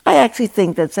 I actually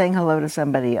think that saying hello to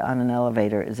somebody on an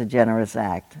elevator is a generous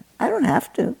act. I don't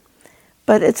have to,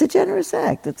 but it's a generous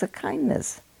act. It's a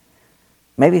kindness.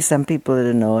 Maybe some people it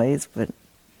annoys, but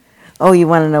you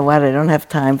want to know what? I don't have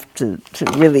time to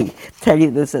really tell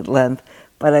you this at length,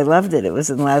 but I loved it. It was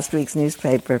in last week's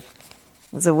newspaper. It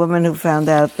was a woman who found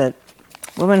out that,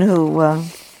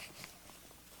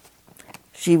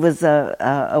 she was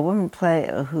a woman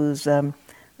who's a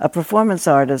performance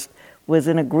artist, was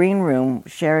in a green room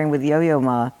sharing with Yo-Yo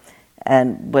Ma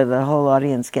and with a whole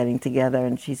audience getting together.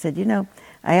 And she said,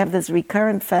 I have this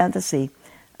recurrent fantasy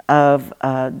of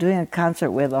doing a concert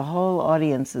where the whole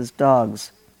audience is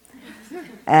dogs.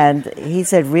 And he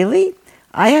said, really?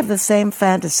 I have the same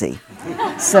fantasy.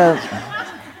 So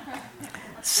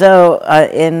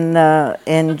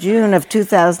in June of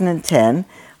 2010,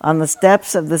 on the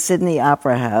steps of the Sydney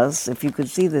Opera House, if you could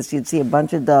see this, you'd see a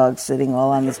bunch of dogs sitting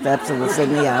all on the steps of the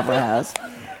Sydney Opera House.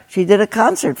 She did a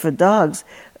concert for dogs,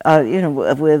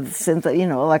 with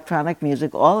electronic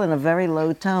music, all in a very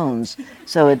low tones,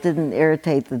 so it didn't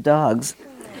irritate the dogs.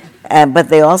 But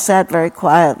they all sat very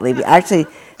quietly. Actually,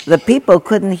 the people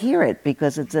couldn't hear it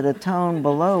because it's at a tone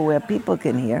below where people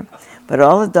can hear. But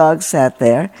all the dogs sat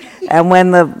there, and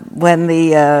when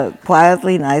the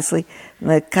quietly, nicely,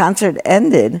 the concert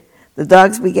ended, the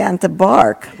dogs began to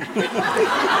bark.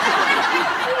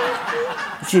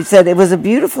 She said it was a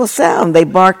beautiful sound. They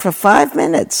barked for 5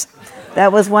 minutes.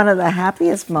 That was one of the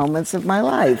happiest moments of my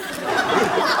life.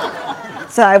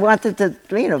 So I wanted to,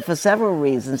 for several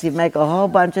reasons, you make a whole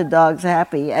bunch of dogs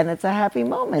happy, and it's a happy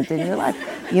moment in your life.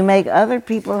 You make other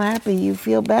people happy, you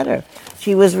feel better.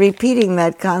 She was repeating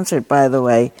that concert, by the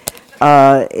way,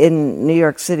 in New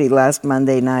York City last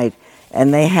Monday night,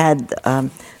 and they had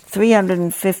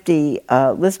 350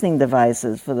 listening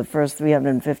devices for the first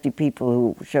 350 people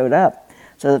who showed up,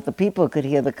 so that the people could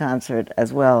hear the concert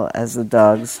as well as the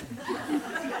dogs.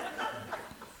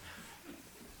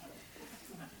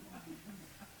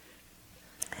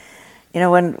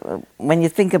 When you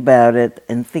think about it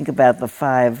and think about those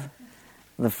 6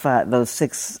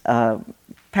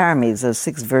 paramis, those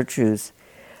 6 virtues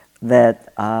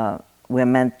that we're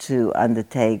meant to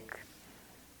undertake,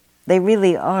 they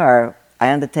really are.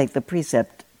 I undertake the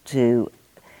precept to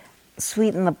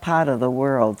sweeten the pot of the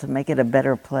world, to make it a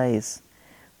better place,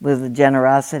 with the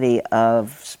generosity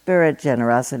of spirit,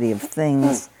 generosity of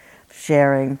things,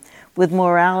 sharing, with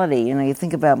morality. You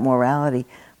think about morality.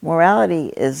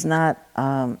 Morality is a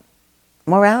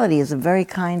very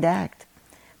kind act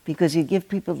because you give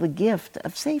people the gift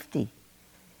of safety.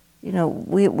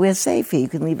 We're safe here. You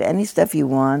can leave any stuff you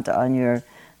want on your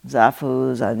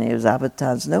zafus, on your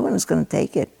zabatans. No one is going to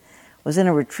take it. I was in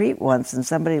a retreat once and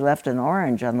somebody left an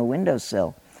orange on the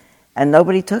windowsill and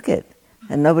nobody took it.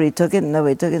 and nobody took it, and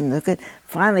nobody took it, and took it.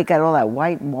 Finally got all that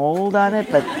white mold on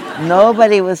it, but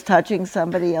nobody was touching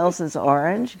somebody else's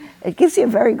orange. It gives you a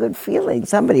very good feeling.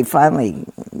 Somebody finally,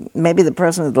 maybe the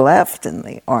person had left and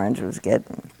the orange was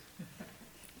getting.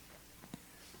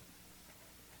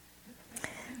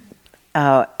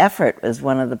 Effort is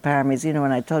one of the parameters. You know,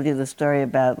 when I told you the story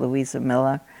about Louisa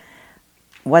Miller,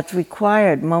 what's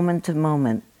required moment to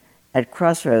moment at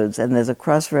crossroads, and there's a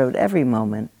crossroad every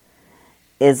moment,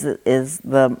 is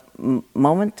the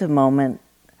moment to moment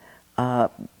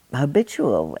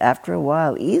habitual, after a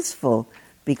while easeful,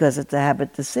 because it's a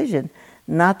habit decision,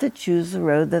 not to choose the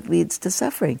road that leads to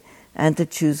suffering and to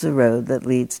choose the road that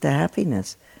leads to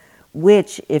happiness,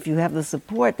 which, if you have the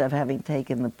support of having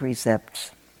taken the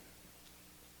precepts.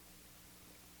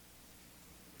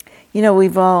 You know,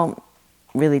 we've all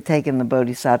really taken the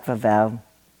Bodhisattva vow,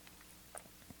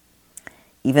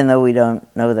 even though we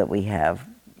don't know that we have,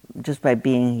 just by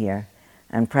being here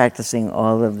and practicing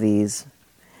all of these,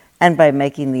 and by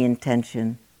making the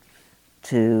intention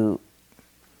to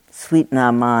sweeten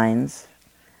our minds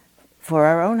for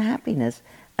our own happiness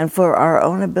and for our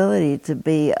own ability to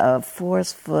be a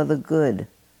force for the good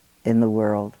in the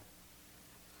world.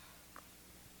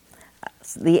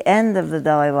 The end of the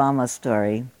Dalai Lama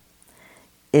story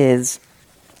is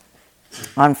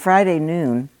on Friday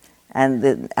noon, and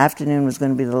the afternoon was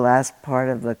going to be the last part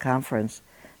of the conference.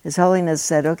 His Holiness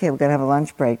said, okay, we're going to have a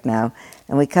lunch break now,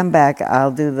 and we come back,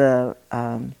 I'll do the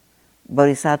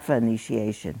Bodhisattva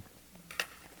initiation.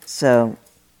 So,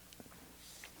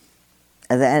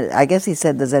 I guess he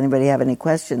said, does anybody have any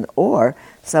questions? Or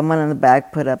someone in the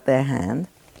back put up their hand,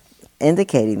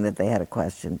 indicating that they had a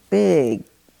question. Big,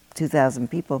 2,000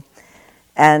 people.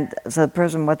 And so the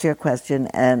person, what's your question?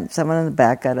 And someone in the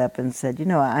back got up and said, you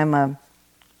know, I'm a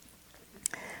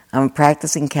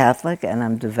practicing Catholic and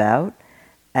I'm devout,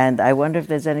 and I wonder if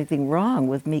there's anything wrong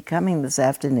with me coming this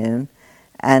afternoon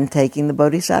and taking the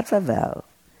Bodhisattva vow.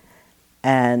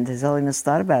 And His Holiness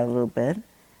thought about it a little bit,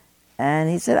 and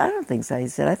he said, I don't think so. He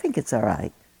said, I think it's all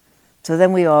right. So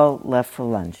then we all left for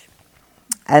lunch.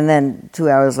 And then 2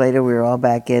 hours later, we were all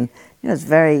back in. You know, it's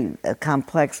very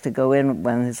complex to go in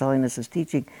when His Holiness is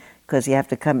teaching, because you have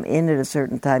to come in at a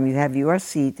certain time. You have your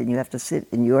seat, and you have to sit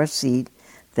in your seat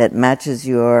that matches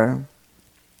your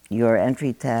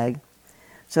entry tag.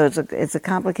 So it's a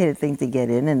complicated thing to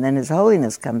get in, and then His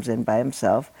Holiness comes in by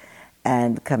himself,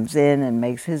 and comes in and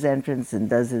makes his entrance and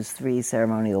does his 3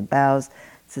 ceremonial bows,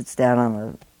 sits down on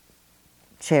the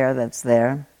chair that's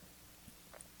there.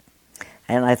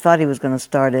 And I thought he was going to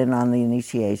start in on the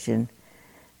initiation.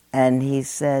 And he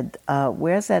said,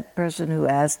 where's that person who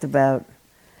asked about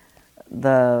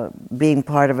the being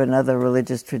part of another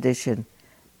religious tradition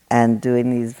and doing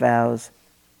these vows?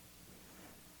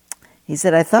 He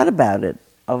said, I thought about it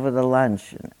over the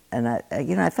lunch. And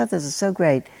I thought this is so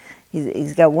great.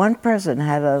 He's got one person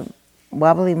had a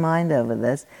wobbly mind over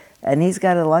this, and he's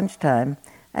got a lunchtime,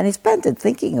 and he spent it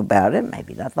thinking about it,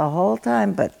 maybe not the whole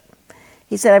time, but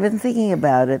he said, I've been thinking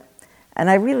about it, and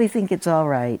I really think it's all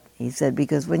right. He said,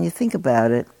 because when you think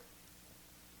about it,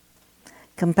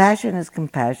 compassion is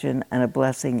compassion, and a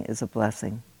blessing is a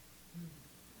blessing.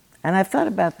 And I've thought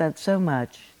about that so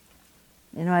much.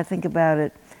 You know, I think about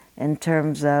it in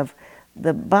terms of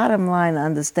the bottom line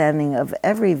understanding of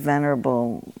every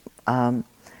venerable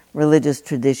religious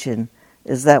tradition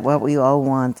is that what we all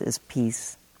want is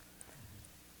peace.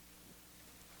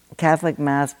 Catholic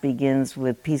Mass begins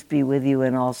with peace be with you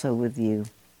and also with you.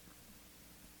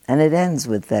 And it ends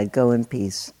with that, go in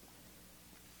peace.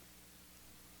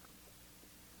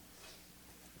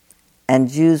 And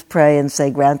Jews pray and say,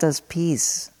 grant us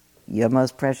peace, your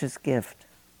most precious gift.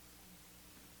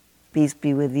 Peace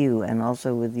be with you and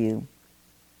also with you.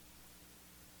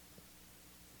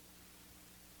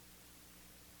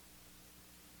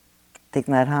 Thich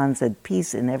Nhat Hanh said,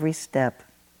 peace in every step.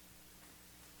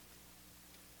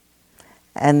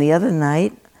 And the other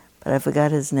night, but I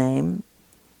forgot his name,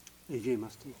 A.J.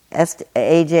 Musty.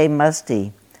 A.J.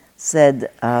 Musty said,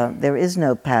 there is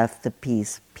no path to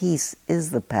peace. Peace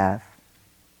is the path.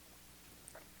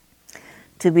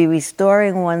 To be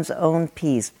restoring one's own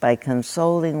peace by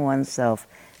consoling oneself.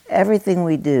 Everything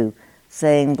we do,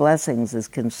 saying blessings is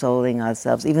consoling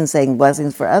ourselves. Even saying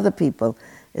blessings for other people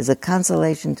is a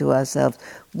consolation to ourselves.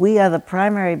 We are the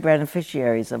primary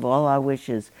beneficiaries of all our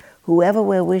wishes, whoever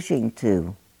we're wishing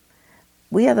to.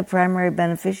 We are the primary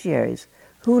beneficiaries.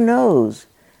 Who knows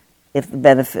if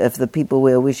the people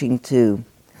we're wishing to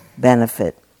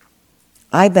benefit?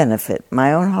 I benefit.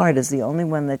 My own heart is the only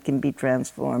one that can be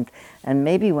transformed. And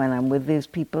maybe when I'm with these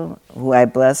people who I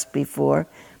blessed before,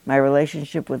 my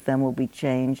relationship with them will be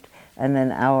changed, and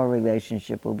then our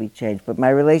relationship will be changed. But my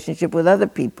relationship with other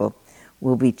people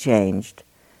will be changed.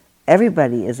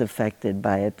 Everybody is affected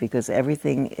by it because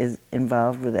everything is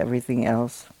involved with everything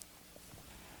else.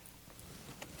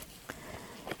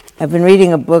 I've been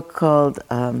reading a book called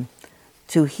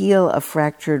To Heal a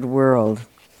Fractured World.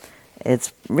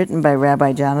 It's written by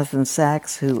Rabbi Jonathan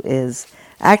Sachs, who is,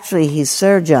 actually he's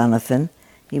Sir Jonathan.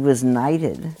 He was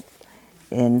knighted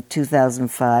in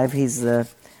 2005. He's the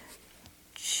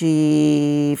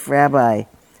chief rabbi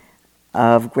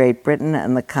of Great Britain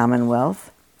and the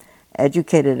Commonwealth,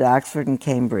 educated at Oxford and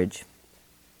Cambridge,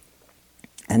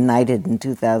 and knighted in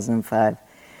 2005.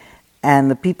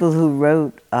 And the people who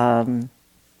wrote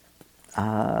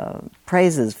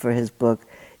praises for his book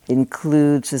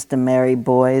include Sister Mary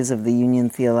Boys of the Union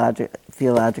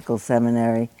Theological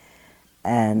Seminary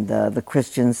and the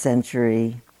Christian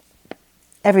Century.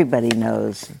 Everybody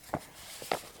knows.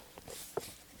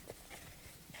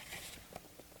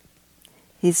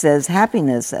 He says,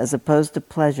 happiness as opposed to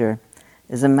pleasure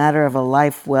is a matter of a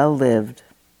life well lived,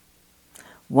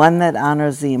 one that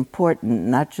honors the important,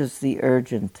 not just the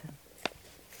urgent.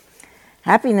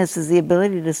 Happiness is the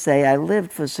ability to say, I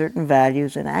lived for certain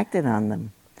values and acted on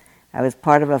them. I was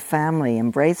part of a family,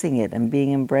 embracing it and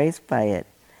being embraced by it.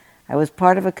 I was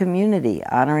part of a community,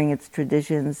 honoring its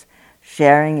traditions,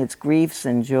 sharing its griefs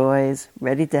and joys,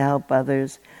 ready to help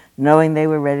others, knowing they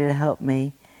were ready to help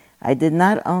me. I did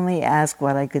not only ask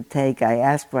what I could take, I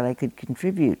asked what I could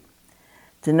contribute.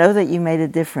 To know that you made a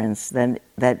difference,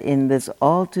 that in this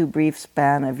all too brief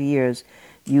span of years,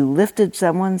 you lifted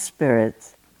someone's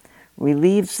spirits,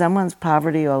 relieved someone's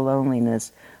poverty or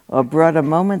loneliness, or brought a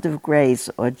moment of grace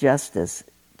or justice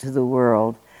to the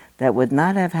world that would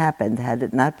not have happened had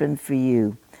it not been for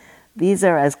you. These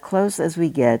are as close as we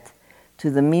get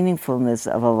to the meaningfulness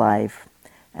of a life,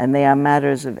 and they are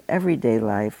matters of everyday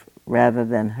life rather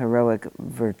than heroic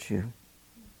virtue.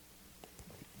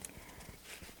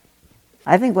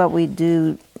 I think what we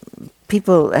do,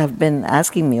 people have been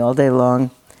asking me all day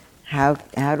long, how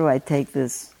do I take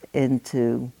this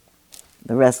into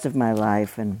the rest of my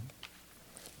life? And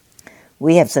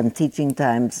we have some teaching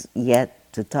times yet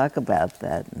to talk about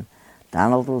that. And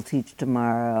Donald will teach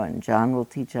tomorrow, and John will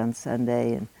teach on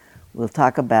Sunday, and we'll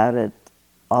talk about it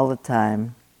all the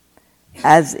time,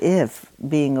 as if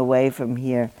being away from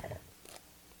here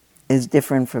is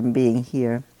different from being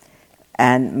here.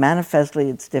 And manifestly,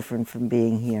 it's different from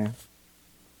being here.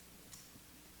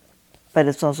 But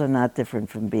it's also not different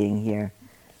from being here.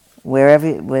 Wherever,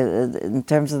 in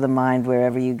terms of the mind,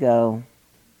 wherever you go,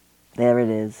 there it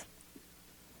is.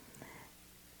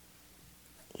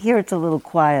 Here it's a little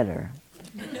quieter.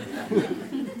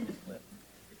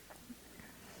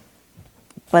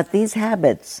 But these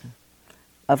habits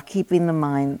of keeping the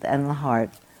mind and the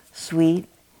heart sweet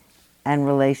and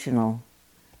relational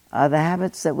are the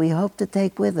habits that we hope to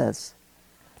take with us,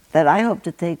 that I hope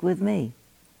to take with me,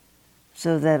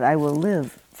 so that I will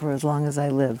live for as long as I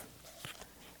live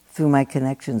through my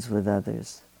connections with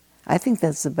others. I think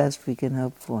that's the best we can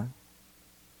hope for.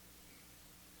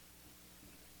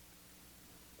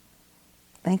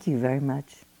 Thank you very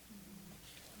much.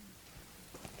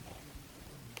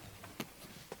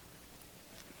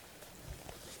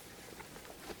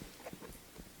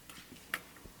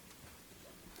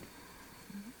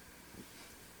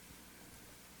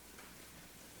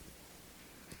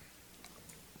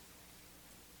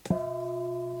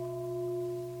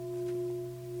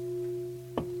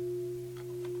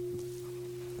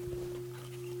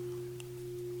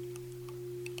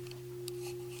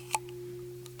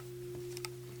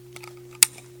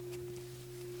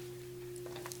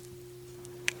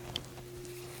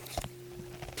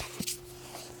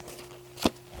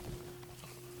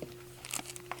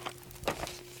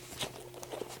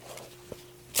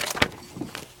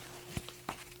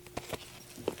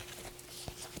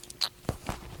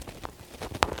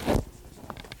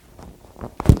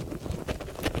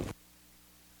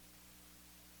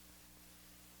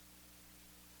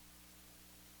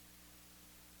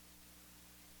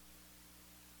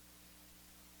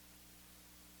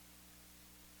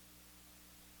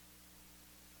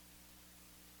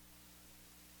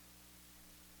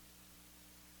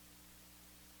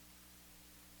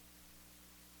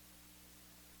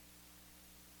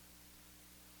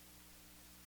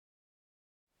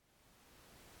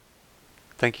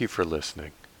 Thank you for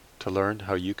listening. To learn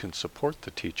how you can support the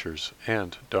teachers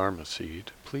and Dharma Seed,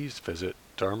 please visit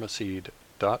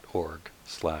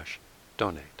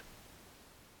dharmaseed.org/donate.